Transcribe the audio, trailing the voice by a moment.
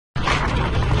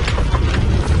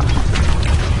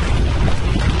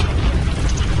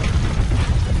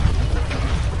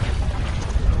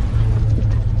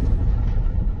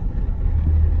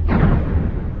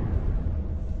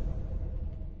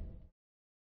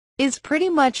is pretty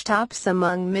much tops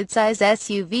among midsize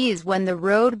SUVs when the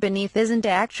road beneath isn't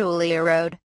actually a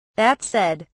road. That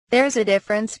said, there's a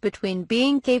difference between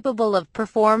being capable of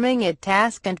performing a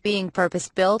task and being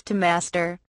purpose-built to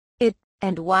master it,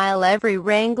 and while every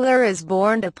Wrangler is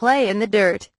born to play in the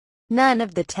dirt, none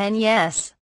of the 10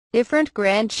 different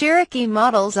Grand Cherokee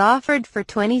models offered for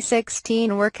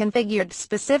 2016 were configured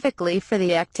specifically for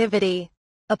the activity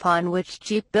upon which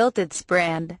Jeep built its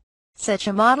brand. Such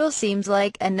a model seems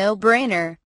like a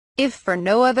no-brainer, if for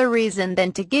no other reason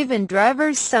than to give in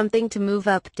drivers something to move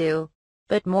up to.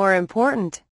 But more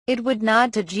important, it would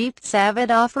nod to Jeep's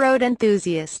avid off-road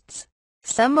enthusiasts,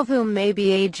 some of whom may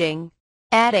be aging,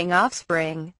 adding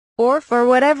offspring, or for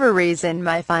whatever reason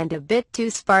might find a bit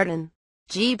too Spartan.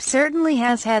 Jeep certainly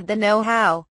has had the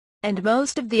know-how, and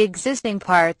most of the existing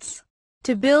parts,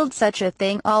 to build such a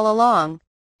thing all along,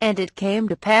 and it came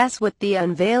to pass with the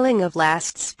unveiling of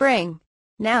last spring.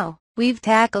 Now, we've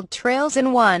tackled trails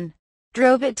in one,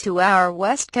 drove it to our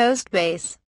West Coast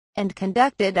base, and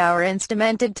conducted our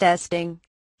instrumented testing.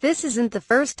 This isn't the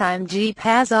first time Jeep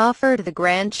has offered the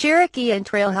Grand Cherokee in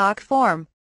Trailhawk form,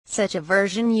 such a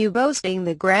version boasting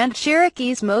the Grand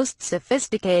Cherokee's most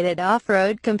sophisticated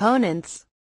off-road components,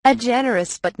 a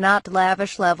generous but not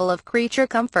lavish level of creature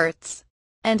comforts,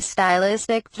 and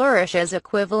stylistic flourishes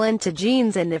equivalent to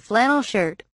jeans and a flannel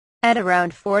shirt, at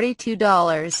around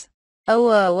 $42.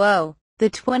 The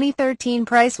 2013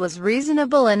 price was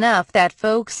reasonable enough that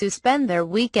folks who spend their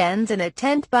weekends in a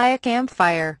tent by a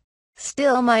campfire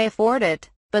still might afford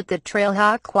it, but the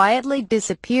Trailhawk quietly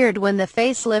disappeared when the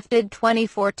facelifted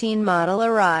 2014 model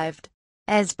arrived.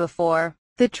 As before,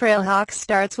 the Trailhawk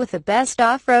starts with the best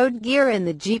off-road gear in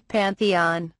the Jeep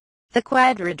pantheon. The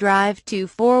Quadra-Drive 2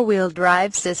 four-wheel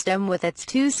drive system with its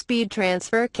 2-speed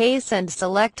transfer case and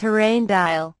select terrain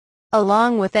dial,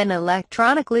 along with an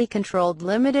electronically controlled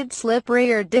limited-slip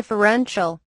rear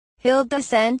differential, hill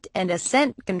descent and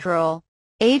ascent control,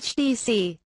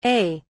 HDC,